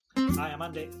Hi, I'm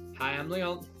Andy. Hi, I'm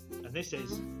Leon. And this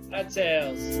is Head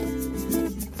Tales.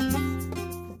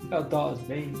 How daughter's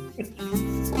me.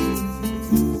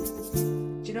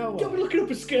 Do you know what? Don't be looking up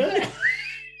a skirt.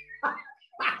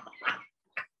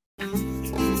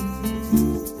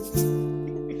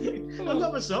 I've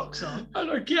got my socks on. I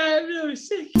don't care, I'm really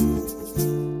sick.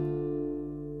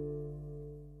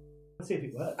 Let's see if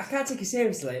it works. I can't take it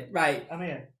seriously. Right, I'm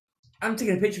here. I'm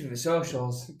taking a picture for the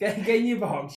socials. Get in your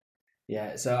box.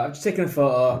 Yeah, so I've just taken a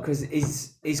photo because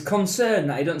he's concerned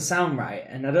that he doesn't sound right,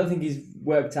 and I don't think he's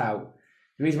worked out.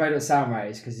 The reason why he doesn't sound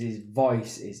right is because his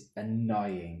voice is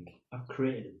annoying. I've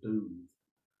created a booth.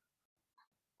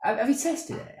 Have you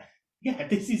tested it? Yeah,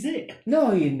 this is it.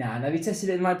 No, you nan. Have you tested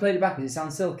it and like played it back? Does it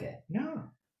sound silky?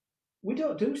 No, we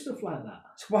don't do stuff like that.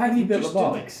 So why have you built a Just do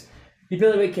box? You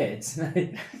built it with kids.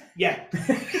 Yeah.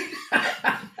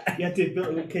 Yeah, I did build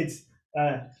it with kids.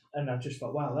 And I just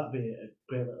thought, wow, that'd be a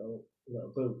great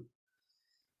little booth.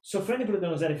 So for anybody that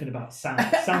knows anything about sound I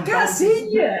can't bounces-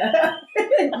 see you.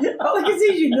 All I can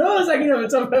see is your nose hanging over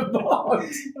top of the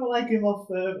box. I like him off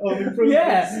Home Improvement.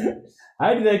 Yeah.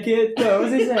 How did that kid go?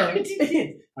 What's his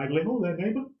name? I live all there,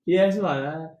 neighbour. Yeah, something like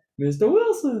that. Mr.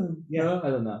 Wilson. Yeah. No, I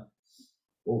don't know.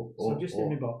 So I'm just in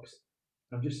my box.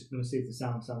 I'm just going to see if the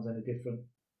sound sounds any different.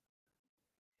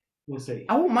 We'll see.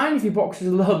 I wouldn't mind if your box was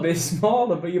a little bit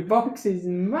smaller, but your box is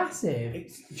massive.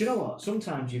 Do you know what?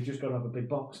 Sometimes you've just got to have a big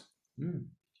box. Mm.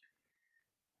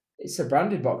 It's a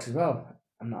branded box as well.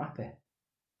 I'm not happy.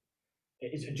 Do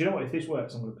you know what? If this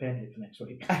works, I'm going to paint it for next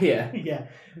week. Yeah. Yeah.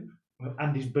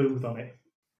 Andy's booth on it.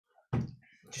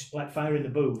 Just like fire in the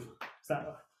booth. Is that...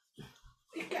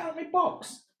 You get out of my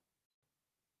box.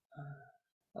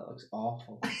 That looks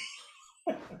awful.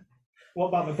 What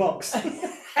about my box? I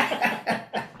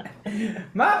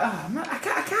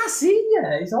can't see you.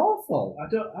 It's awful. How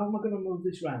am I going to move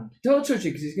this round? Don't touch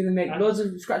it because it's going to make loads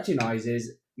of scratchy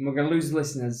noises. And we're going to lose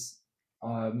listeners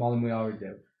more than we already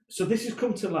do. So this has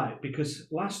come to light because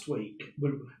last week,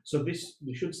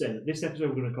 we should say that this episode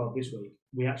we're going to record this week,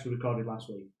 we actually recorded last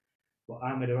week, but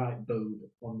I made a right boob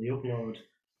on the upload.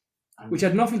 Which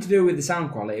had nothing to do with the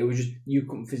sound quality, it was just you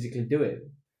couldn't physically do it.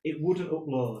 It wouldn't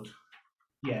upload.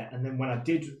 Yeah, and then when I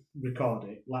did record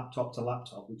it, laptop to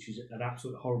laptop, which is an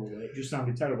absolute horrible way, it just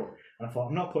sounded terrible. And I thought,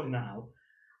 I'm not putting that out.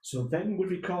 So then we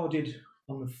recorded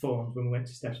on the phones when we went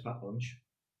to Steph's Pack Lunch.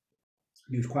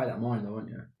 You was quiet that morning though, weren't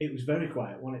you? It was very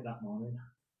quiet, wasn't it, that morning?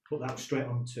 Put that straight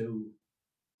onto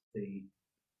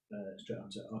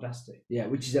Audacity. Yeah,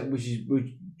 which is we're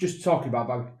just talking about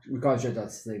recording straight to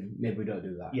Audacity. Maybe we don't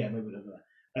do that. Yeah, maybe we don't do that.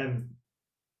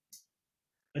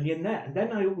 And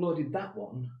then I uploaded that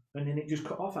one, and then it just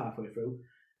cut off halfway through.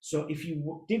 So if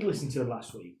you did listen to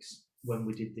last week's, when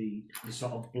we did the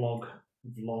sort of vlog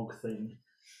thing,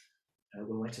 when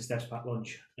we went to Steph's Pack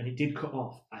Lunch, and it did cut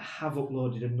off, I have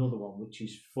uploaded another one, which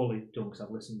is fully done because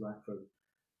I've listened right through.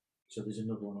 So there's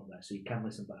another one up there, so you can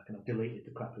listen back, and I've deleted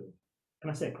the crappy one.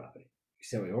 Can I say crappy? You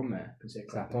say what you want, mate. I can say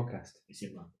It's our crappy. podcast.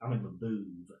 I'm in my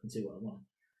booth. I can see what I want.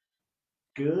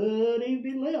 Good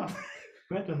evening, Leon.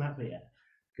 We haven't done that bit yet.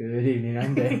 Good evening,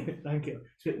 Andy. Thank you.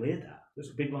 It's a bit weird that. It's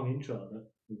a big long intro that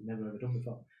we've never ever done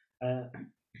before.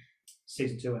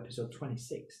 Season 2, episode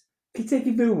 26. Can you take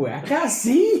your boo away? I can't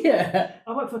see you. I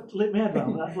went for lit my head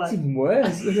round. That's like, It's even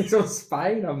worse. There's all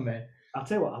spying on me. I'll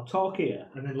tell you what, I'll talk here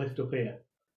and then lift up here.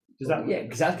 Does that Yeah,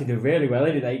 because that could do really well,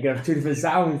 isn't it? You can have two different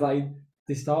sounds like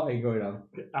distorting going on.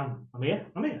 I'm here.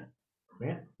 What have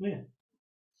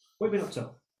you been up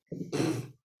to?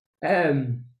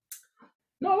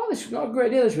 Not a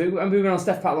great deal this week. I'm moving on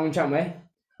Steph Pack Lunch, aren't we?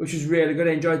 Which was really good.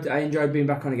 I enjoyed being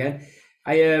back on again.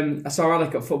 I saw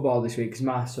Alec at football this week because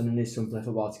my son and his son play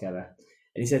football together.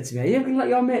 And he said to me, "Are you ever going to let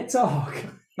your mate talk?"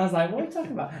 I was like, "What are you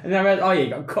talking about?" And then I read, "Oh, yeah, he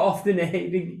got cut off, didn't he?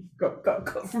 He got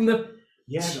cut from the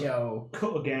show."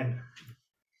 Cut again.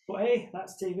 But hey,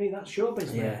 that's TV, that's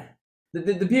showbiz, Yeah.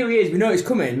 The beauty is we know it's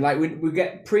coming. Like we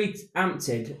get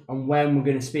preempted on when we're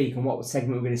going to speak and what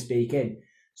segment we're going to speak in.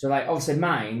 So like obviously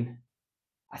mine,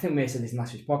 I think we said this in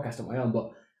last week's podcast on my own,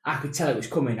 but I could tell it was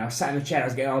coming. I was sat in the chair, I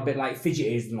was getting all a bit like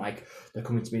fidgety and like they're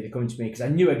coming to me because I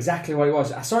knew exactly what it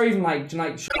was. I saw even like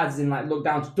Shads and like look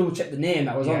down to double check the name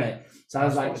that was on it. So I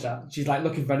was like, she's like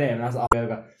looking for a name, and I was like, oh,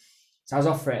 yoga. So I was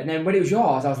off for it. And then when it was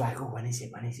yours, I was like, oh, when is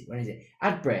it?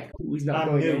 Ad break. He's not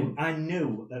going in. I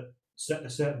knew at a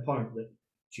certain point that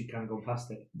she can't go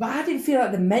past it. But I didn't feel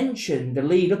like the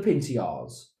lead up into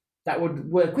yours, that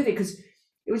would work with it because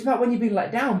it was about when you've been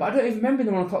let down. But I don't even remember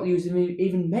the 1 o'clock you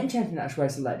even mentioned anything that's where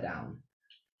to let down.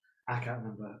 I can't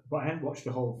remember, but I haven't watched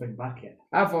the whole thing back yet.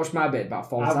 I've watched my bit about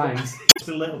 4 times. Just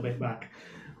a little bit back.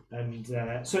 And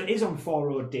so it is on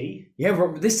 4OD. Yeah,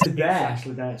 but this is It's there.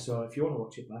 actually there, so if you want to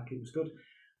watch it back, it was good.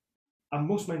 I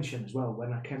must mention as well,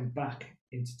 when I came back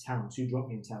into town, so you dropped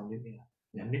me in town, didn't you?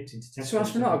 I nipped into Tesco. So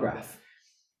ask for an autograph.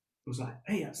 It was like,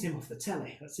 hey, that's him off the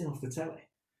telly. That's him off the telly.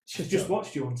 Shut Just up.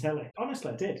 watched you on telly.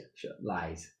 Honestly, I did.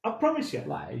 Lies. I promise you.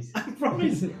 Lies. I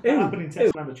promise. Who? That happened in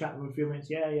Tesco. Have a chat with him a few minutes.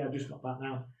 Yeah, I just got back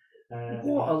now.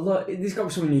 What a lot. This got to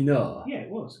be someone you know. Yeah, it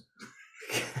was.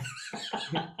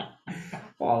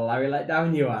 What a Larry let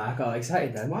down you are. I got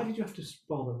excited then. Why did you have to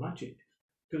spoil the magic?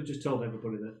 Could have just told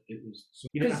everybody that it was.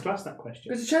 You didn't have to ask that question.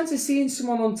 Because the chance of seeing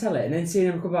someone on telly and then seeing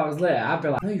him a couple of hours later, I'd be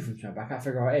like, I know you're from China, but I can't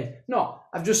figure out what it is. No,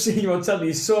 I've just seen you on telly.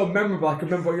 You're so memorable. I can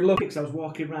remember what you look like. I was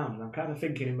walking around and I'm kind of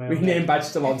thinking in my Your own name head, badge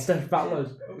still on, Steph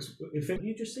Battlers. in fact,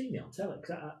 you just seen me on telly?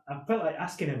 Because I felt like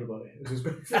asking everybody. It was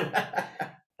good.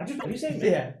 Have you seen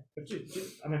me? Yeah.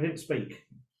 And I didn't speak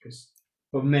because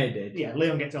But May did. yeah,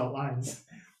 Leon gets all lines.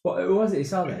 Who was it you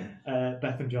saw then?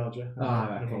 Beth and Georgia.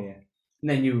 Ah, okay, yeah. And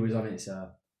then you was on it,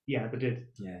 so. Yeah, they did.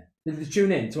 Yeah. Did they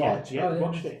tune in to watch? Yeah, Oh, they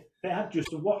watched it. They had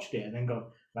just watched it and then gone,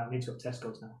 right, I need to go to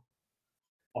Tesco's now.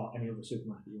 Or any other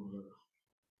supermarket you want to go to.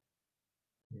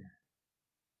 Yeah.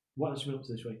 What else have you been up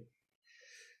to this week?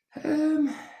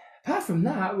 Apart from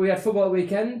that, we had football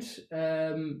weekend.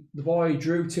 The boy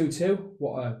drew 2-2.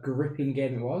 What a gripping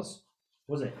game it was.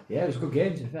 Was it? Yeah, it was a good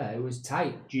game, to be fair. It was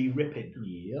tight. G-ripping.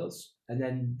 Yes. And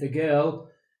then the girl,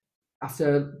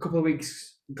 after a couple of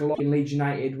weeks in Leeds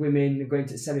United women going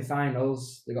to the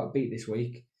semi-finals, they got beat this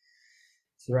week.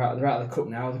 So they're out of the cup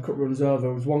now. The cup runs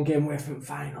over. It was one game away from the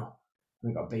final.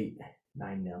 And they got beat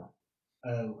 9-0.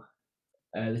 Oh.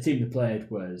 The team they played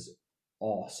was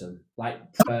awesome. Like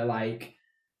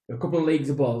a couple of leagues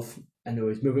above, and they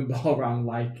was moving the ball around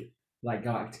like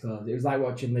Galacticos. It was like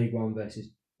watching League One versus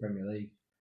Premier League.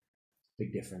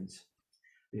 Big difference.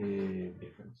 Big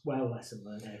difference. Well, lesson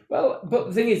learned. Eh? Well, but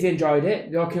the thing is, they enjoyed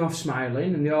it. They all came off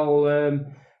smiling, and they all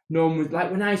no one was like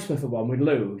when I used to play football and we'd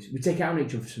lose, we'd take it out on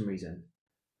each other for some reason.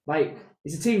 Like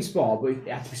it's a team sport, but it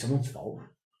had to be someone's fault.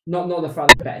 Not the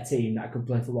fact they're a better team that could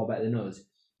play football better than us.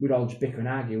 We'd all just bicker and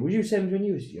argue. Was you the same when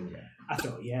you was younger? I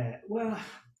thought, yeah. well,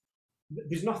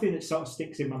 there's nothing that sort of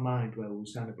sticks in my mind where we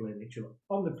kind of blame each other.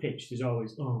 On the pitch, there's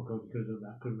always, oh, God, could have done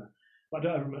that, couldn't I? But I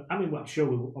don't remember. I mean, I'm sure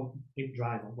we didn't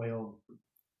drive on way home.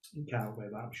 In Carway,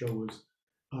 but I'm sure it was,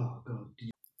 oh, God,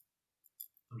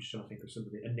 I'm just trying to think of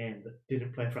somebody, a name that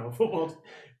didn't play for our football.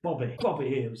 Bobby,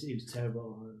 he was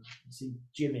terrible. See,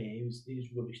 Jimmy, he was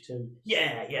rubbish too.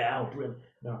 Yeah, oh, brilliant.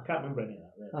 No, I can't remember any of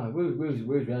that. Really. Oh, we was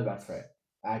really bad for it.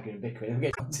 Arguing and bickering.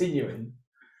 I'm continuing.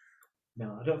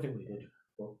 No, I don't think we did.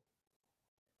 But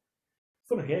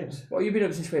fun of games. What have you been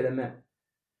up this week then, mate?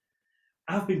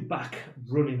 I've been back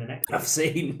running the next. I've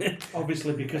seen.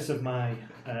 Obviously, because of my,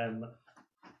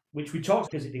 which we talked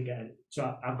because it didn't get it.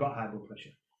 So I've got high blood pressure.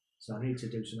 So I need to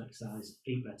do some exercise,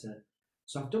 eat better.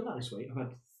 So I've done that this week. I've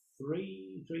had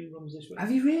three runs this week.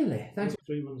 Have you really? Thanks.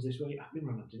 3 runs this week. I've been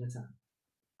running at dinner time.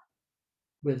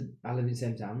 I live in the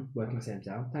same town, work in the same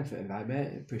town. Thanks for the invite,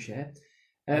 mate. Appreciate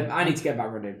it. I need to get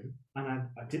back running. And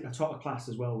I taught a class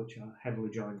as well, which I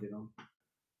heavily joined in on.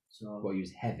 So What, you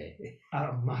was heavy?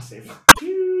 massive,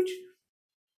 huge,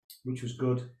 which was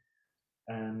good.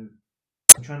 I'm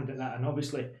trying to do that, and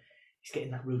obviously it's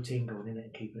getting that routine going in it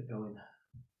and keeping it going.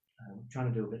 I'm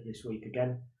trying to do a bit this week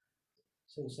again,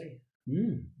 so we'll see.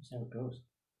 We'll see how it goes.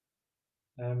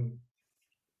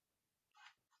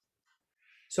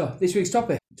 So, this week's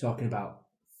topic, talking about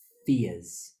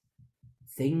fears.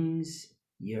 Things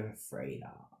you're afraid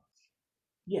of.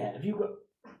 Yeah, have you got...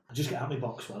 I'll just get out my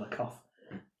box while I cough.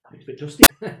 It's a bit dusty.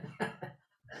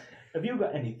 Have you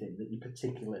got anything that you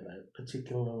particularly... Is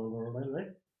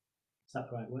that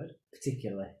the right word?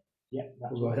 Particularly. Yeah,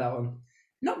 that's We'll go with that one.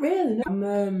 Not really,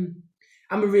 no.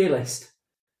 I'm a realist.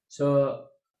 So,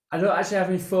 I don't actually have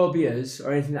any phobias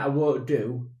or anything that I won't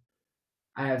do.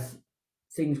 I have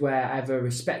things where I have a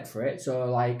respect for it. So,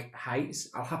 like heights,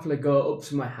 I'll happily go up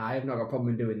somewhere high. I've not got a problem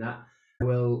in doing that. I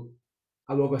will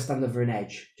go stand over an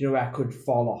edge. Do you know where I could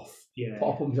fall off? Yeah.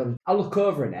 I'll look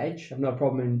over an edge. I've no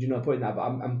problem in putting that, but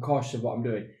I'm cautious of what I'm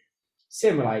doing.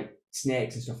 Same with like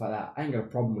snakes and stuff like that. I ain't got a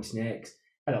problem with snakes.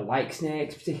 I don't like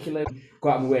snakes particularly. Go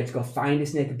out of my way to go find a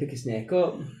snake and pick a snake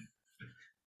up.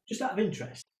 Just out of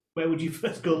interest, where would you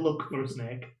first go look for a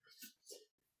snake?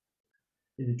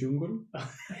 In the jungle.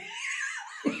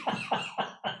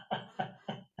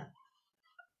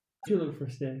 Do you look for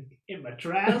a snake? In my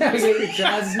trousers. In your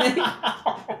trousers,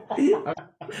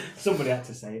 Somebody had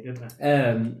to say it, didn't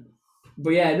they? But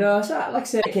yeah, no. So like I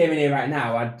said, I came in here right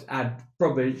now. I'd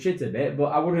probably shit a bit, but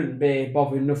I wouldn't be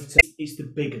bothered enough to. It's the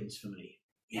big uns for me.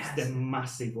 Yes. It's the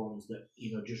massive ones that,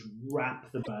 just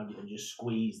wrap the around it and just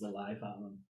squeeze the life out of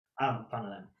them. I'm a fan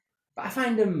of them. But I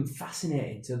find them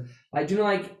fascinating. So, like, do you know,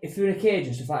 like, if you're in a cage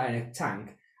and stuff like that in a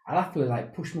tank, I'll happily,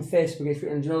 like, push my face up against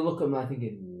it and, look at them like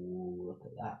thinking, ooh, look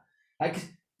at that. Like,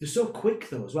 they're so quick,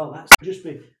 though, as well. That's just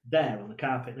be there on the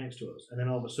carpet next to us, and then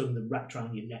all of a sudden they're wrapped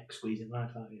around your neck, squeezing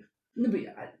life out of you. no, but,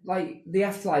 like, they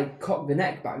have to, like, cock the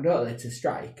neck back, don't they, to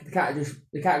strike.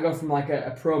 They can't go from, like,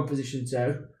 a prone position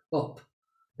to up.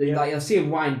 Like, you'll see them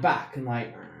wind back and,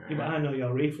 like... Yeah, but I know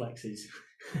your reflexes.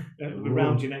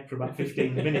 Around your neck for about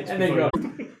 15 minutes. And then go.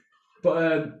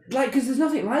 But, like, because there's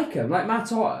nothing like them. Like, my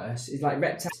tortoise is, like,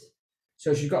 reptile.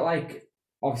 So she's got, like,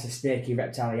 obviously snaky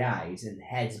reptile eyes and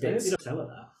heads bits. You don't tell her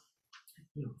that.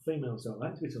 Females don't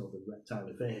like to be told they're reptile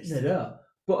face. They don't.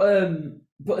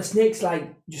 But the snake's,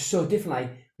 like, just so different. Like,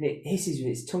 when it hisses with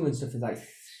its tongue and stuff, it's, like,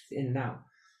 in and out.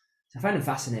 So I find them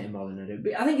fascinating more than I do.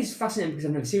 But I think it's fascinating because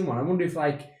I've never seen one. I wonder if,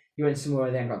 like, you went somewhere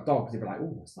where they ain't got dogs, they'd be like, oh,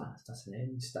 what's that? That's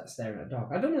fascinating. You start staring at a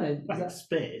dog. I don't know. Is Like that...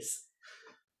 space.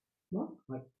 What?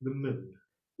 Like the moon.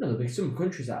 No, there'll be some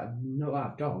countries that don't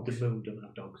have dogs. The moon don't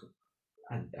have dogs.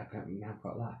 And I've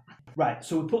got that. Right,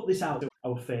 so we put this out on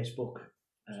our Facebook,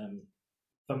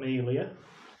 Familia.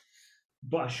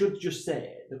 But I should just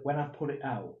say that when I put it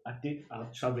out, I'll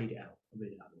read it out.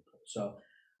 So,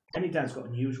 any dad's got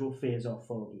unusual fears or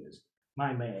phobias.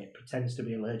 My mate pretends to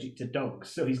be allergic to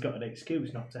dogs, so he's got an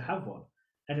excuse not to have one.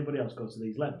 Anybody else goes to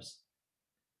these lengths?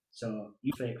 So,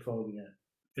 you fake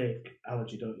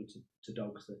allergy, don't you, to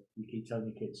dogs that you keep telling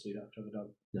your kids so you don't have to have a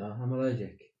dog? No, I'm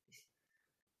allergic.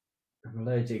 I'm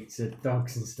allergic to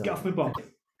dogs and stuff. Get off my body.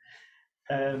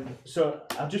 So,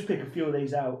 I'll just pick a few of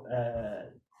these out.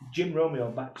 Jim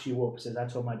Romeo backs you up, says, I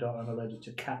told my daughter I'm allergic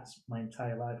to cats my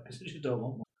entire life because I just don't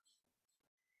want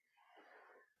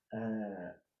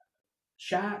one.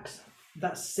 Sharks,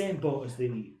 that's the same boat as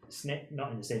the snake,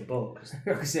 not in the same boat.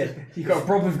 Like I said, you've got a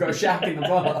problem if you've got a shark in the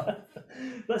boat.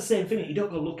 That's the same thing, you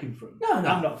don't go looking for them.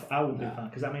 No. I would be a fan,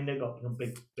 because I mean, they've got some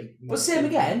big... But same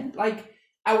again, like,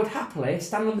 I would happily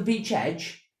stand on the beach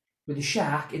edge with a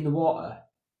shark in the water,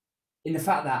 in the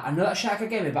fact that I know that shark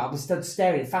again, but I was stood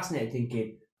staring, fascinated,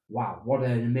 thinking, wow, what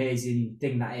an amazing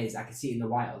thing that is. I can see it in the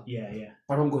wild. Yeah.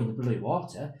 But I don't go in the blue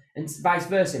water. And vice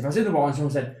versa. If I was in the water and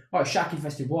someone said, oh, shark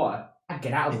infested water, I'd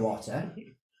get out of the water.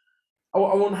 I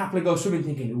wouldn't happily go swimming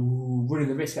thinking, ooh, running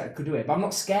the risk I could do it. But I'm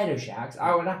not scared of sharks.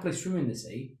 I would happily swim in the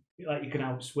sea. Like you can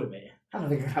outswim it. I don't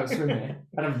think I can outswim it.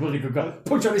 I'd have a bloody good go.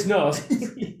 Punch on his nose.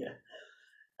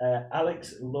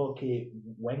 Alex Loki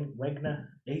Wegner,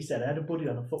 he said, I had a buddy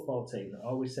on a football team that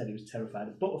always said he was terrified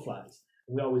of butterflies.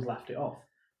 And we always laughed it off.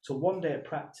 So one day at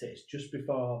practice, just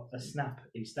before a snap,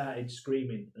 he started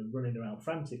screaming and running around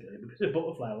frantically because a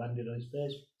butterfly landed on his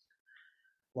face.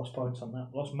 Lost points on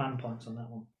that. Lost man points on that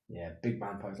one. Yeah, big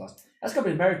man points lost. That's got to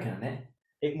be American, hasn't it?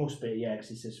 It must be, yeah, because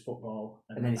he says football.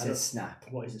 And then he says snap.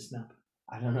 What is a snap?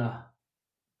 I don't know.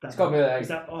 It's got to be like,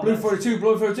 blue 42,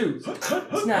 blue 42,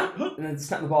 snap, and then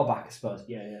snap the ball back, I suppose.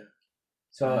 Yeah.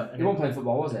 So, he wasn't playing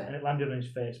football, was it? And it landed on his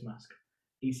face mask.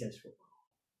 He says football.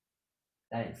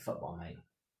 That ain't football, mate.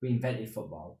 We invented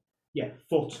football. Yeah,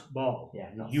 football.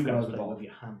 Yeah, not you guys play play with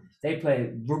your hand. They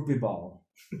play rugby ball,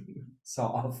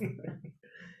 sort of.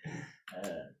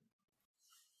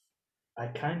 I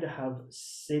kind of have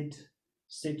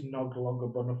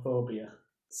Sidnoglogobonophobia.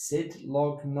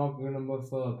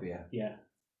 Sidlognogonophobia. Yeah.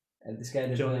 The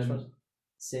scared of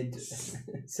Sid.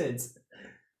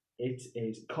 It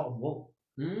is cotton wool.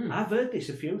 Mm. I've heard this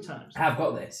a few times. I've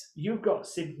got this. You've got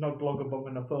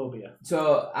Sidnoglogobonophobia.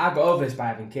 So I got over this by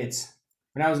having kids.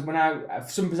 When I for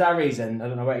some bizarre reason, I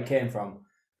don't know where it came from,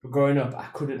 but growing up, I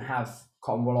couldn't have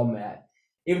cotton wool on me.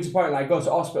 Even to the point like go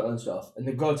to hospital and stuff, and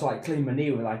they go to like clean my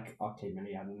knee with like, clean my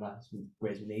knee, I don't know,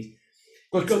 raise my knees.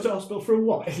 Go to hospital for a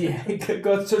what? Yeah,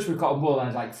 go to touch with cotton wool and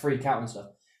I'd like freak out and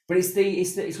stuff. But it's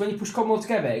when you push cotton wool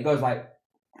together, it goes like.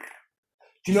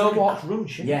 Do you know what?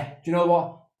 Crunch, yeah. Do you know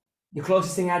what? The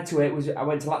closest thing I had to it was I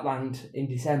went to Lapland in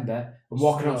December and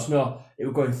walking on snow. It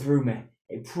was going through me.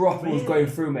 It properly was going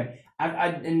through me.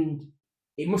 And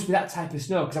it must be that type of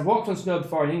snow because I've walked on snow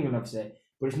before in England, obviously,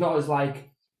 but it's not as like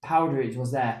powdery as it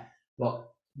was there. But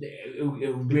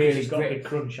it really it's got a big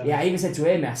crunch. Yeah, I even said to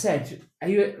Amy, I said, "Are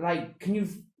you like? Can you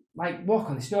like walk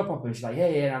on the snow properly?" And she's like, "Yeah."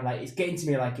 And I'm like, "It's getting to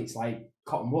me like it's like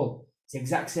cotton wool." It's the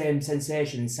exact same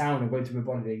sensation and sound and going through my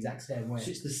body the exact same way.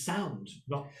 So it's the sound,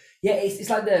 not... Yeah, it's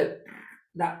like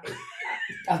that.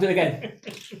 I'll do it again.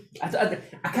 I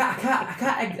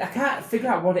can't figure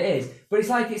out what it is, but it's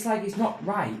like it's not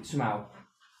right somehow,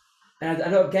 and I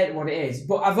don't get what it is.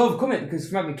 But I've overcome it because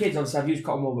from having kids, obviously I've used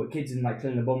cotton wool with kids and like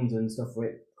cleaning the bums and stuff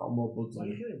with cotton wool buds. What are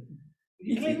you doing?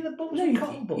 You're cleaning the bums with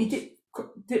cotton buds?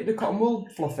 dip the cotton wool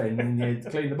fluff in when you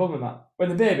clean the bum and that. When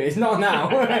the baby, it's not now.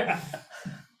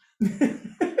 Didn't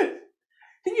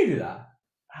you do that?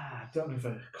 I don't know if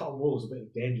a cotton wool's a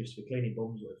bit dangerous to be cleaning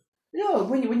bums with. No,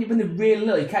 when they're really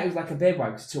little, you can't use like a baby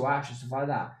wipe because it's too harsh and stuff like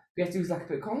that. You have to use like a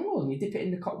bit of cotton wool and you dip it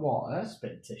in the hot water.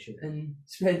 Spit tissue. And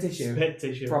spit tissue. Spit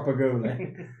tissue. Proper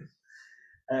gooey.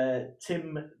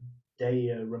 Tim De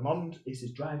Ramond, he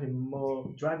says driving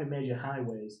major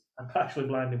highways. I'm partially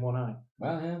blind in one eye.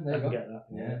 Well, yeah, there I you can go. get that.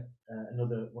 Yeah.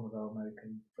 Another one of our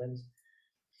American friends.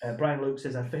 Brian Luke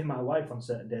says I feed my wife on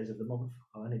certain days of the month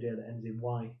or any day that ends in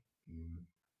Y.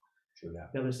 True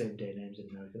that. They're the same day names in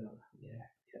America, aren't they? Yeah.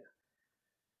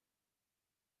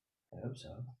 I hope so.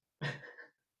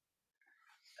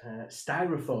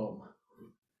 Styrofoam.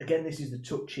 Again, this is the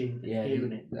touching,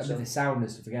 hearing it. I mean, the sound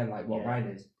and stuff again, like what mine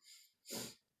is.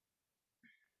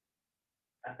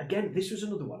 Again, this was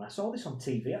another one. I saw this on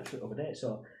TV actually the other day.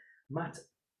 So, Matt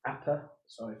Apper,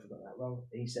 sorry if I got that wrong,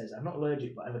 he says, I'm not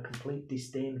allergic, but I have a complete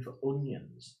disdain for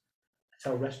onions. I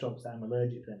tell restaurants that I'm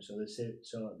allergic to them, so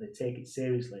they take it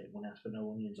seriously when I ask for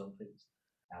no onions on things.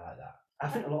 I like that. I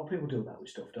think a lot of people do that with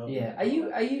stuff, don't they? Yeah.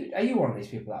 Are you one of these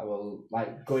people that will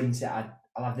like go in and say,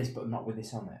 I'll have this, but not with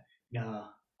this on it? No.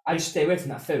 I just stay away from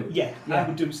that food. Yeah, I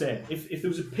would do the same. If there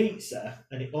was a pizza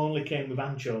and it only came with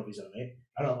anchovies on it,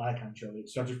 I don't like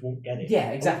anchovies, so I just won't get it.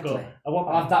 Yeah, exactly. I'll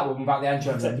have that one without the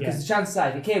anchovies on, Yeah. because the chances are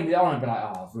if it came with it on, I'd be like,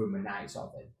 oh, I've ruined my night sort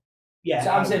of thing. Yeah.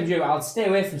 So I'm saying to you, I'll stay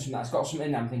away from something that's got something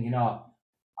in there. I'm thinking, oh,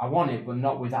 I want it, but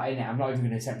not with that in it. I'm not even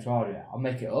going to attempt to order it. I'll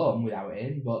make it home without it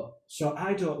in, but... So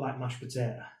I don't like mashed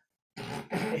potato. I've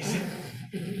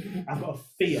got a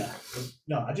fear.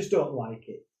 No, I just don't like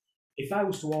it. If I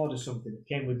was to order something that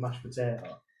came with mashed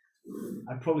potato,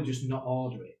 I'd probably just not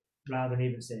order it, rather than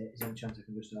even say, is there any chance I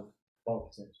can just have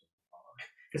boiled potatoes?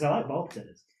 Because I like boiled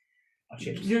potatoes. Or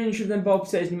chips. You know you should then boiled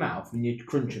potatoes in your mouth and you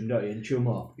crunch them, don't you, and chew them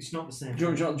up? It's not the same Do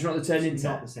you know what they turn It's into?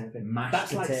 not the same thing. Mashed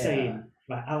That's potato. like saying,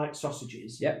 right, I like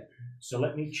sausages. Yep. So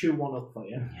let me chew one up for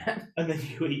you, and then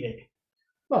you eat it.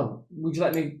 Well, would you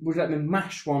let me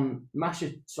mash a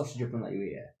sausage up and let you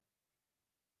eat it?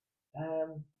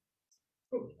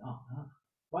 Probably not. No.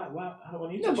 Why? I don't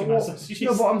want you No, touching but my what, sausages.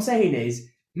 no, but what I'm saying is,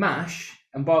 mash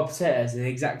and boiled potatoes are the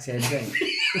exact same thing.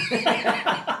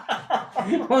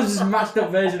 One's just a mashed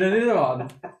up version of the other one.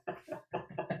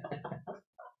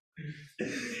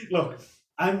 Look,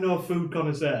 I'm no food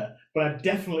connoisseur, but I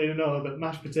definitely know that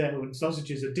mashed potato and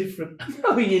sausages are different.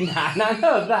 No, you're not. I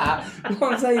know that.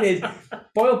 What I'm saying is,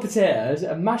 boiled potatoes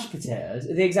and mashed potatoes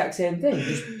are the exact same thing,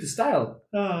 just the style.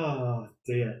 Oh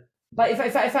dear. Like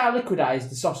if I liquidise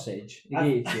the sausage, you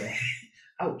eat it. Yeah.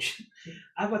 Ouch.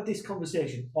 I've had this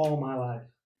conversation all my life.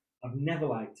 I've never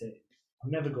liked it.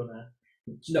 I'm never gonna.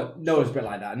 No, Noah's a bit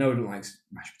like that. Noah doesn't like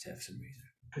mashed potato for some reason.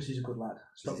 Because he's a good lad.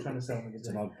 Stop trying to sell me It's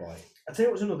the an odd boy. I tell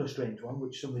you what's another strange one,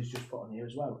 which somebody's just put on here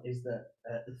as well, is that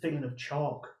the feeling of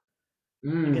chalk.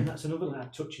 Again, that's another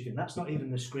like touchy thing. That's not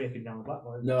even the scraping down the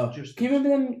blackboard. No. It's just. Can you remember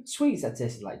them sweets that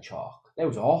tasted like chalk? They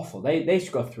was awful. They used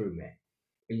to go through me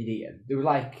when you'd eat them. They were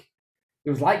like, it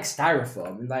was like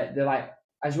styrofoam, and they're like,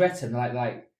 as you ate them, it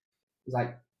was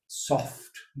like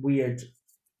soft, weird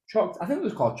chalk. I think it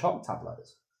was called chalk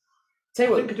tablets. Tell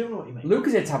you I what, think I don't know what you mean.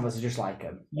 Lucozade tablets are just like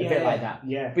them, a bit like that.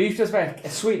 Yeah. But you used to expect a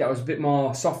sweet that was a bit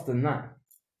more soft than that.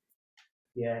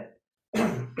 Yeah.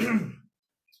 Excuse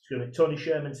me. Tony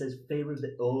Sherman says fear of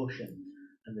the ocean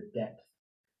and the depth.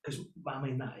 Because I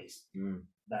mean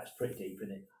that's pretty deep,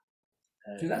 isn't it?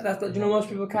 Do you know most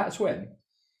people can't swim?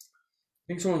 I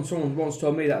think someone once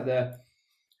told me that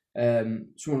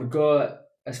someone would go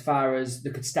as far as they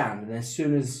could stand, and then as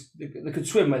soon as they could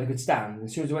swim where they could stand, and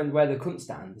as soon as they went where they couldn't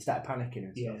stand, they started panicking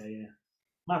and stuff. Yeah.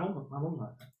 My mum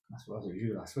like that. That's what I was with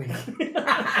you last week.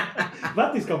 I've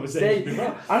had this conversation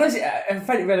before. Honestly, I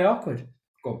find it really awkward.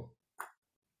 Go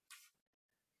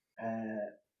on.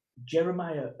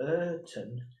 Jeremiah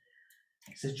Urton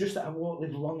says, just that I won't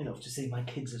live long enough to see my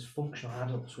kids as functional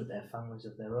adults with their families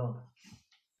of their own.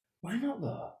 Why not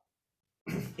though?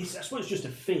 I suppose it's just a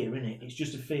fear, isn't it? It's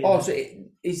just a fear. Oh, so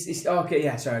it's okay.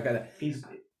 Yeah, sorry, I got it. He's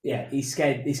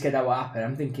scared. He's scared that will happen.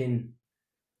 I'm thinking,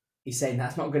 he's saying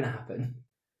that's not going to happen.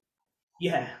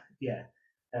 Yeah.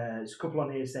 There's a couple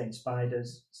on here saying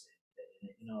spiders.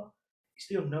 You know, it's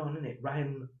the unknown, isn't it?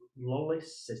 Ryan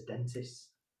Lawless says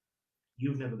dentists.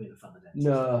 You've never been a fan of dentists?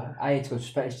 No, I had to go to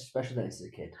special dentist as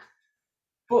a kid.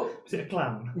 But is it a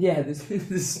clown? Yeah, there's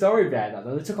a story behind that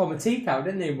though. They took all my teeth out,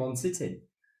 didn't they, in one sitting?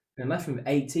 And left me with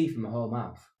 8 teeth in my whole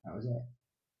mouth. That was it.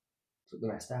 Took the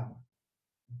rest out.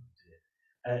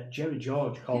 Jerry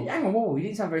George called. Hang on, whoa! You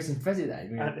didn't sound very sympathetic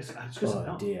there.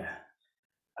 Oh dear.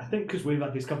 I think because we've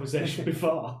had this conversation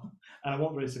before, and I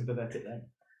wasn't very sympathetic then.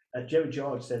 Jerry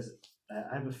George says,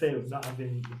 I have a fear of not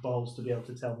having the balls to be able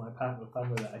to tell my partner or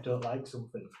family that I don't like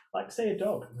something. Like, say, a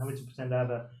dog, and having to pretend I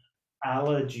have an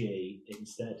allergy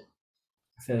instead.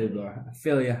 I feel you, bro. I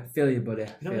feel you, buddy.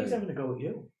 No, he's having a go at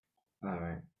you. All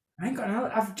right. I ain't got an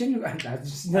allergy. I've genuinely. I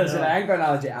just noticed that I ain't got an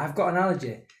allergy. I've got an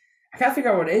allergy. I can't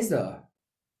figure out what it is though,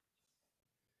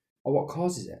 or what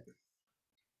causes it.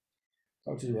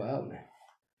 Doctors will help me.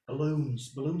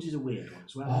 Balloons. Balloons is a weird one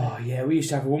as well. Oh yeah, we used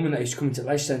to have a woman that used to come into the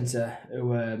leisure centre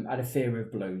who had a fear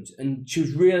of balloons, and she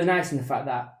was really nice in the fact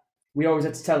that we always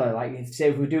had to tell her, like, if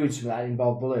we were doing something that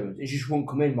involved balloons, and she just wouldn't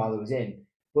come in while it was in.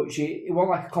 But it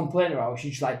wasn't like a complaint about it.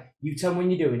 She's just like, you tell me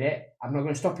when you're doing it. I'm not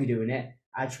going to stop you doing it.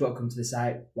 I just won't come to the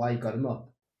site while you've got them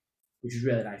up, which is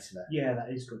really nice of her. Yeah, that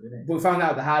is good, isn't it? But we found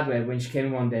out the hard way when she came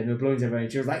in one day and there were balloons everywhere,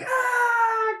 and she was like,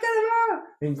 ah, get them out!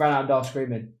 And ran out the door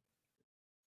screaming.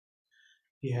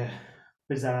 Yeah,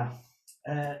 bizarre.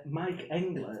 Mike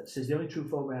Engler says the only true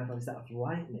phobia I have is that of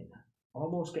lightning.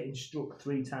 Almost getting struck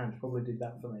 3 times probably did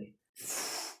that for me.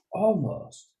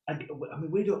 Almost. I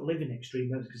mean, we don't live in extreme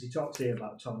weather because he talks here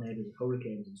about tornadoes and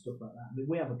hurricanes and stuff like that. I mean,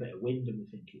 we have a bit of wind and we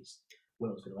think it's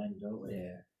world's going to end, don't we?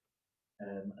 Yeah.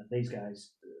 And these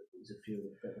guys, there's a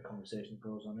bit of a conversation that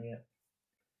goes on here.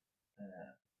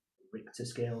 Richter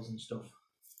scales and stuff.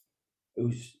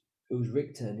 Who's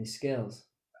Richter and his scales?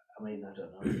 I mean, I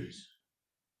don't know who's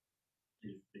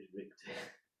Richter.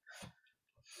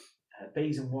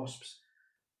 Bees and wasps.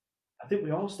 I think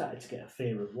we all started to get a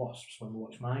fear of wasps when we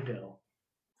watched My Girl.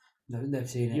 Never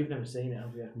seen it. You've never seen it,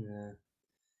 have you? No.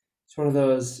 It's one of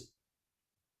those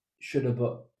shoulda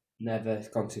but never. It's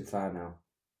gone too far now.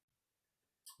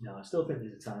 No, I still think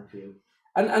there's a time for you.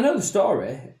 And I know the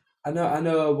story. I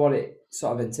know what it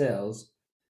sort of entails.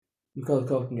 Macaulay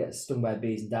Culkin gets stung by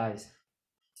bees and dies.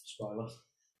 Spoilers.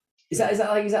 That's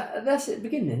at the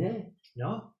beginning, eh?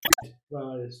 No.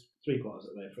 Well, it's 3/4 of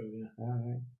the way through, yeah.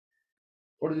 Alright.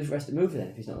 What do they do for the rest of the movie then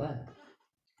if he's not there?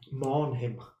 Mourn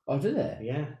him. Oh, do they?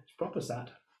 Yeah, it's proper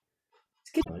sad.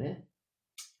 It's good, isn't it?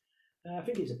 I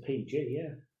think it's a PG,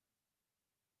 yeah.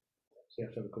 So you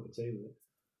have to have a cup of tea with it.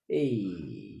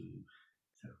 Hey.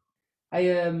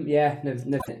 Never.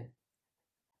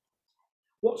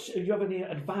 Do you have any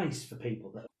advice for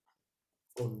people that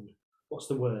what's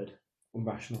the word?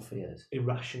 Irrational fears.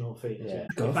 Irrational fears. Yeah.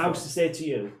 If I was to say to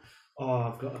you,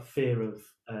 I've got a fear of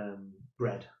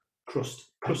bread, crust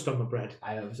on my bread.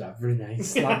 I always have really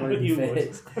nice slam on You your would.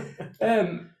 face.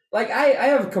 Like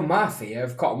I overcome my fear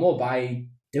of cotton wool by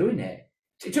doing it.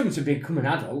 It took me to become an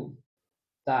adult.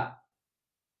 That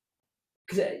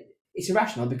because it's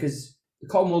irrational because the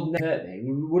cotton wool never hurt me. It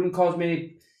wouldn't cause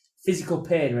me physical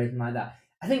pain or anything like that.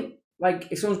 I think like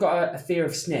if someone's got a fear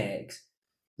of snakes,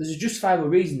 there's a justifiable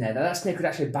reason there that snake could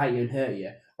actually bite you and hurt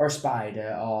you, or a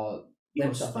spider, or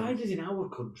spiders in our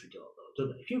country don't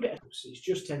they? If you get it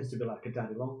just tends to be like a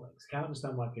daddy long legs. I can't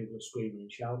understand why people are screaming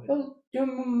and shouting. Well, you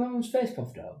know, my mum's face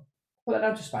puffed up. Put that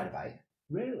down to spider bite.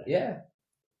 Really? Yeah.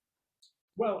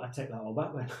 Well, I take that all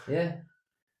back then. Yeah.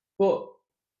 But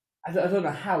I don't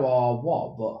know how or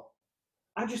what, but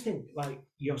I just think like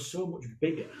you're so much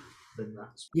bigger than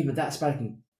that. yeah, but that spider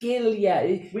can kill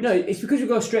you. No, it's because we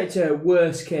go straight to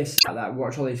worst case like that. We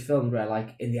watch all these films where,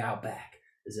 like, in the outback,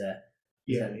 there's a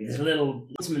little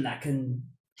something that can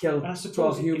kill And I suppose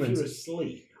 12 if humans. you're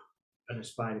asleep and a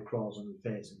spider crawls on your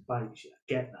face and bites you, I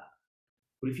get that.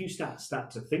 But if you start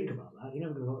to think about that, you're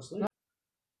never going to go to sleep.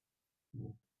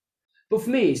 But for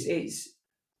me, it's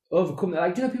overcoming.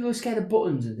 Like, do you know people are scared of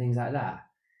buttons and things like that?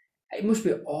 It must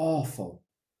be awful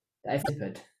that I've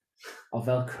zippered or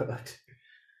velcroed.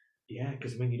 Yeah,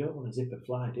 because I mean, you don't want to zip a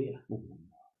fly, do you?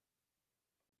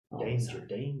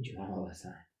 Danger. All the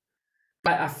time.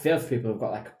 I feel for people who've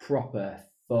got like a proper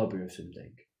phobia of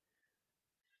something.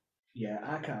 Yeah,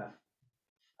 I can't.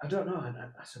 I don't know.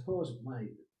 I suppose my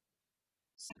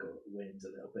wins a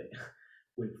little bit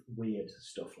with weird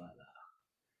stuff like that.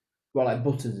 Well, like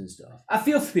buttons and stuff. I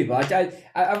feel for people. I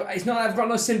it's not that I've got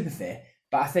no sympathy,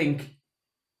 but I think,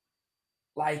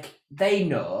 like, they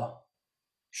know.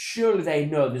 Surely they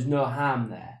know there's no harm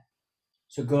there,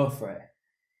 so go for it.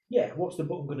 Yeah, what's the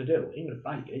button going to do? It ain't going to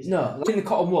bite you, is it? No, like in the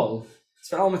cotton wool, I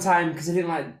spent all my time because I didn't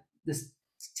like this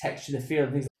texture, the feel,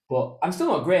 and things. But I'm still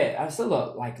not great. I still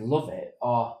don't like love it,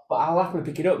 but I'll happily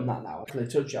pick it up and that now. Actually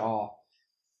touch it, or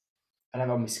I'd have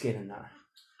it on my skin and that.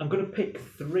 I'm going to pick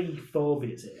 3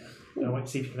 phobias here, and I want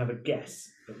to see if you can have a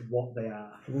guess at what they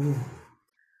are. Ooh.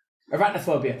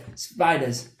 Arachnophobia,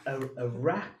 spiders. I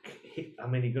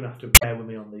mean, you're going to have to bear with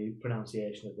me on the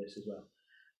pronunciation of this as well.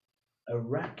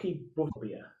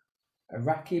 Arachibutyia.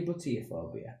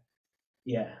 Arachibutyophobia.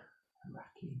 Yeah.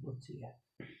 Arachibutya.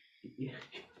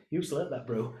 You select that,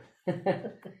 bro.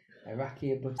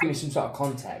 Iraqi, but give me some sort of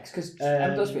context, because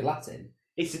I don't speak Latin.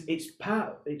 It's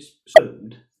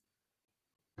food,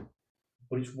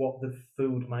 but it's what the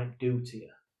food might do to you.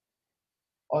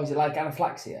 Or is it like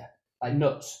anaphylaxia? Like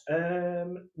nuts?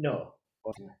 No.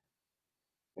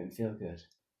 Make me feel good.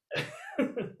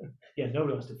 Yeah,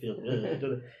 nobody wants to feel good, do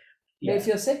they? Make me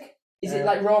feel sick? Is it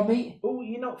like raw meat? Oh,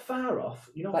 you're not far off.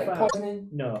 You're not Like far poisoning?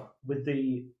 No, with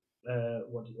the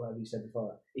what have you said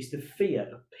before? It's the fear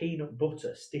of peanut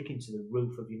butter sticking to the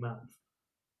roof of your mouth.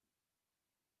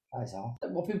 That is awful.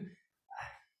 What people...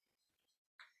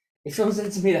 If someone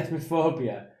said to me that's my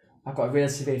phobia, I've got a real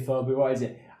severe phobia, what is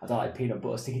it? I don't like peanut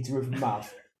butter sticking to the roof of my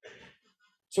mouth.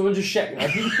 Someone just shake me.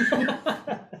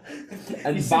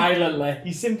 And violently.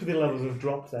 Your sympathy levels have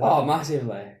dropped there. Oh,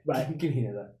 massively. Right. Give me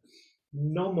another.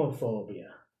 Nomophobia.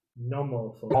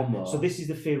 Nomo. So this is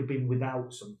the fear of being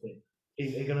without something. Are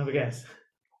you going to have a guess?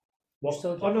 What?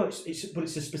 Oh no, it's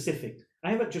a specific.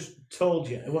 I haven't just told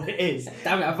you what it is.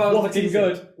 Damn it, I thought it was looking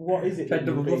good. What is it? Tried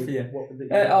double bluff you.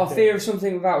 What Fear of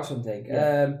something without something.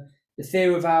 Yeah. The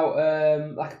fear without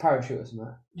like a parachute or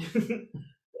something.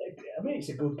 I mean, it's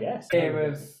a good guess.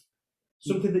 Fear of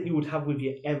something that you would have with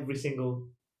you every single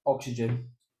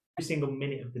oxygen. Every single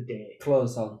minute of the day.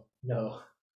 Clothes on. No.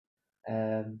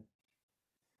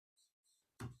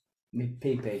 Me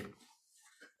pee.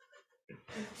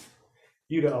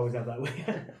 You don't always have that way.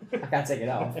 I can't take it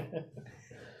off.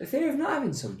 The fear of not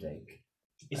having something.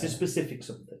 It's a specific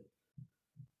something.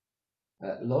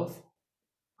 Love.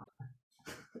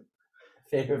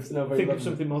 Fear of nobody. Think of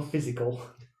something more physical,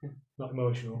 not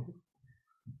emotional.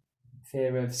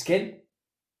 Fear of skin.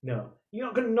 No, you're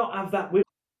not going to not have that with.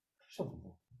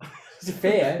 It's a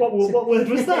fear. What word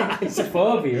was that? It's a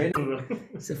phobia, isn't it?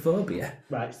 It's a phobia.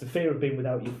 Right, it's the fear of being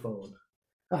without your phone.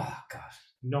 Oh God.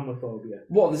 Nomophobia.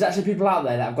 What? There's actually people out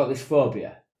there that have got this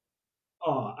phobia.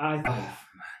 Oh, I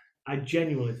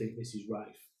genuinely think this is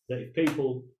rife. That if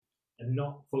people are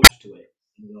not flushed to it,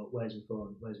 and they go, "Where's my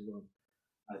phone? Where's my phone?"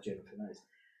 I genuinely think that is.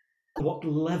 What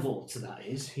level to that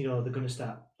is, they're going to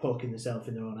start poking themselves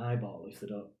in their own eyeball if they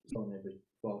don't phone every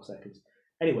 4 seconds.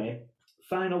 Anyway,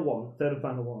 final one, third and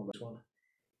final one on this one.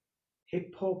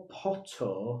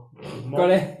 Hippopoto.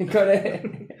 Got it.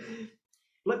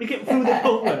 Let me get through the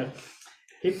whole word.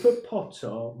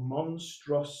 Hippopoto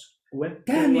monstrosque.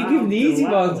 Damn, you give me the easy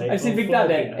ones. I've seen Big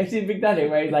Daddy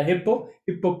where he's like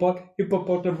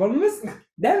hippopotamus.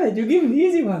 Damn it, you give me the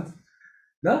easy ones.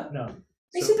 No? No.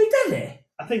 It's a Big Daddy?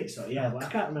 I think so, yeah, but I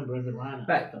can't remember every line.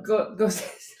 Right, go. It's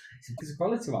a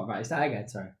quality one, right? Start again,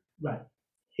 sorry. Right.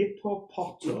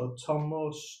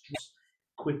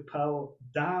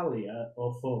 Hippopototomosquipaldalia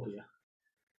or phobia.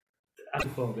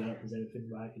 Phobia, I don't think there's anything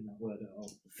right in that word at all.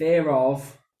 Fear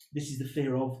of. This is the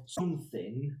fear of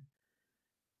something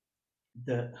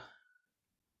that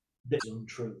is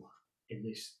untrue in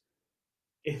this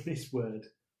word.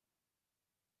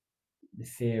 The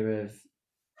fear of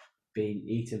being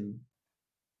eaten.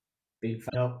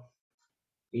 No.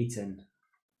 Eaten.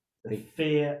 The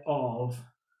fear of.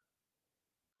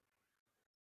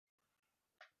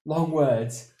 Long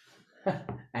words.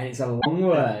 And it's a long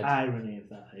word. Irony of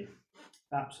that, eh?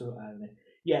 Absolute irony.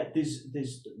 Yeah, there's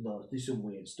some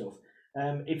weird stuff.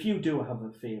 If you do have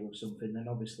a fear of something, then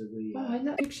obviously we. Oh, in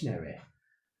that dictionary.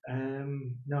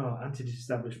 No,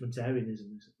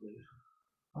 anti-establishmentarianism is, I believe.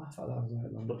 Oh, I thought that was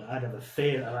right long. But I'd have a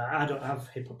fear. I don't have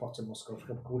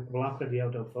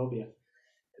hippopotamuscophobia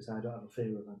because I don't have a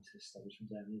fear of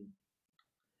anti-establishmentarianism.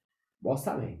 What's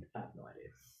that mean? I have no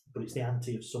idea. But it's the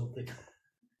anti of something.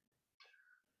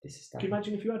 Can you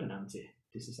imagine if you had an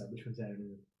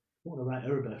anti-disestablishmentarianism? You want to write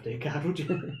her a birthday card, would you?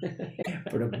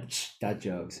 But dad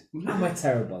jokes. Am I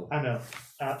terrible? I know,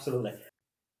 absolutely.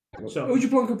 So, who'd you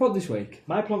plonk a pod this week?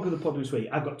 My plonk of the pod this week,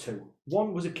 I've got two.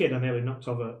 One was a kid I nearly knocked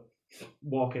over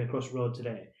walking across the road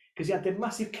today because he had the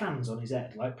massive cans on his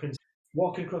head, like Prince,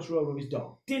 walking across the road with his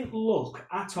dog. Didn't look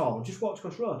at all, just walked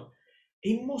across the road.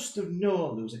 He must have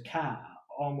known there was a car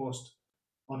almost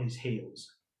on his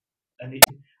heels. And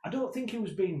I don't think he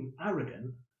was being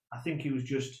arrogant. I think he was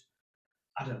just,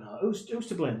 I don't know. Who's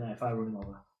to blame there if I run him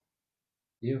over?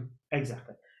 You.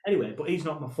 Exactly. Anyway, but he's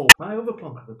not my fault. My other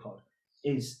plonk of the pod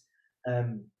is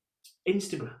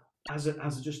Instagram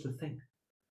as just a thing.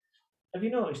 Have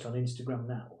you noticed on Instagram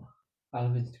now? I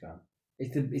love Instagram.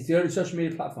 It's the only social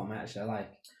media platform I actually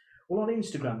like. Well, on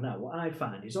Instagram now, what I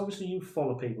find is obviously you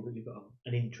follow people that you've got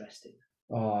an interest in.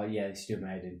 Oh, yeah, it's still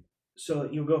amazing. So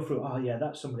you'll go through, oh, yeah,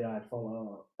 that's somebody I'd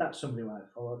follow. That's somebody I'd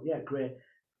follow. Yeah, great.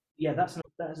 Yeah, there's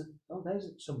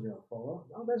somebody I'll follow.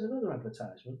 Oh, there's another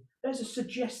advertisement. There's a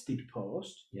suggested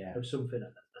post of something.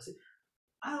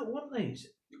 I don't want these.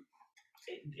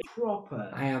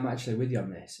 proper. I am actually with you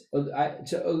on this.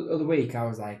 Other week, I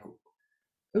was like,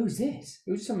 who's this?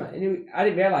 Who's someone? And I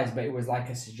didn't realise, but it was like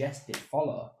a suggested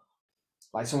follow,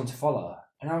 like someone to follow.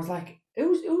 And I was like,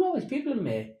 who's all these people in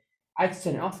me? I had to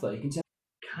turn it off though. You can turn.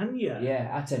 Can you?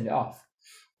 Yeah, I turned it off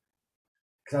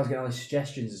because I was getting all these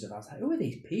suggestions and stuff. I was like, who are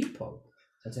these people?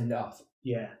 So I turned it off.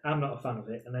 Yeah, I'm not a fan of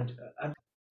it, and I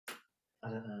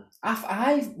don't know.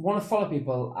 I want to follow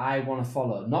people I want to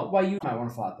follow, not why you might want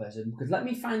to follow that person, because let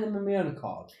me find them on my own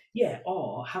accord. Yeah,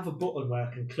 or have a button where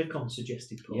I can click on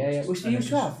suggested posts. Yeah, which you used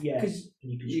to have. Yeah, because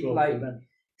and you can you scroll like, through them.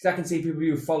 because I can see people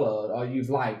you've followed or you've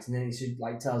liked, and then it should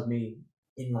like tells me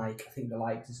in like I think the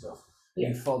likes and stuff. Yeah.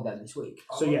 You followed them this week.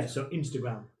 So so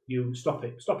Instagram, you stop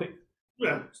it.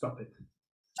 Yeah, stop it.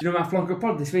 Do you know what my vlogger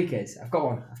pod this week is? I've got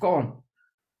one.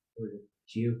 Who is it?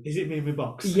 It's you. Is it me in my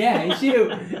box? Yeah, it's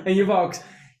you and your box.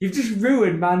 You've just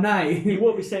ruined my night. You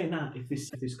won't be saying that if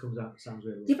this comes out. It sounds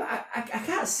really. Yeah, but I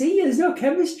can't see you. There's no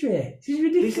chemistry. This is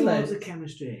There's ridiculous. loads of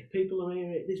chemistry. People are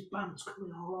here. This band's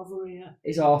coming all over here.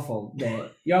 It's awful, mate.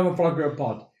 You're a vlogger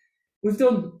pod. We've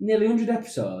done nearly 100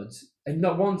 episodes, and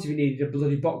not once have you needed a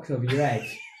bloody box over your head.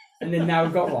 And then now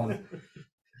we've got one.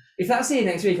 If that's here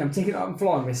next week, I'm taking it up on the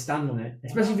floor and going to stand on it.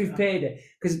 Especially if you've paid it.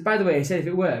 Because, by the way, he said if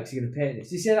it works, you're going to pay this.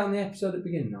 Did you say that on the episode at the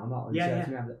beginning? No, not. Yeah.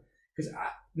 Because,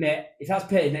 mate, if that's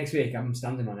paid next week, I'm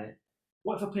standing on it.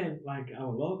 What if I paint like our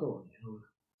logo on it?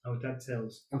 Our Dad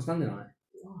Tales. I'm standing on it.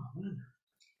 Oh, man.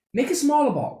 Make a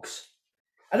smaller box.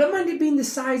 I don't mind it being the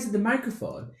size of the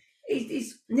microphone.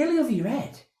 It's nearly over your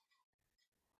head.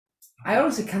 I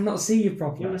honestly cannot see you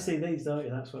properly. You want to see these, don't you?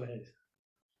 That's what it is.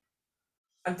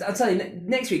 I'll tell you,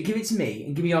 next week, give it to me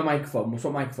and give me your microphone. We'll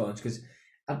swap microphones because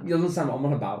you'll understand what I'm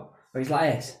on about. But he's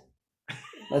like, yes,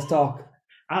 let's talk.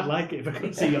 I'd like it if I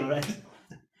could see your head.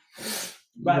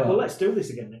 Right, well, let's do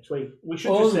this again next week. We should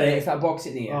only just say... if that box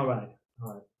in the air. All right.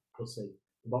 We'll see.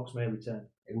 The box may return.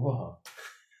 Whoa.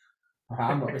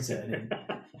 I'm not returning.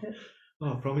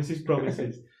 Oh, promises.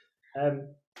 Have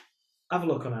a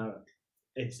look on our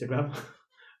Instagram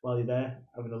while you're there,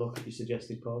 having a look at your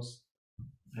suggested posts.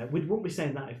 We wouldn't be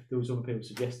saying that if there was other people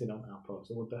suggesting on our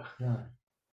posts, would there? No.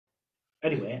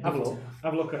 Anyway, have a look.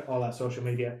 Have a look at all our social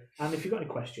media, and if you've got any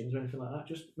questions or anything like that,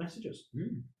 just message us.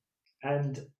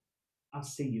 And I'll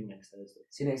see you next Thursday.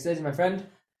 See you next Thursday, my friend.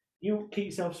 You keep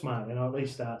yourself smiling, or at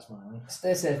least start smiling.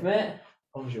 Stay safe, mate.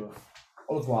 Bonjour.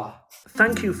 Au revoir.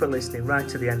 Thank you for listening right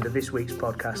to the end of this week's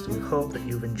podcast, and we hope that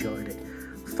you've enjoyed it.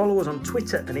 Follow us on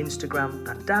Twitter and Instagram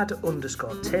at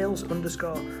dad_tales_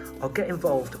 or get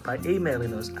involved by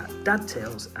emailing us at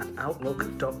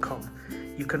dadtales@outlook.com.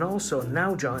 You can also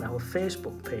now join our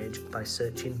Facebook page by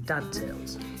searching Dad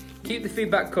Tales. Keep the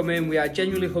feedback coming. We are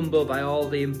genuinely humbled by all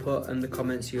the input and the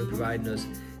comments you are providing us.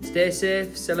 Stay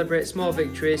safe, celebrate small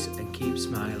victories, and keep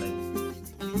smiling.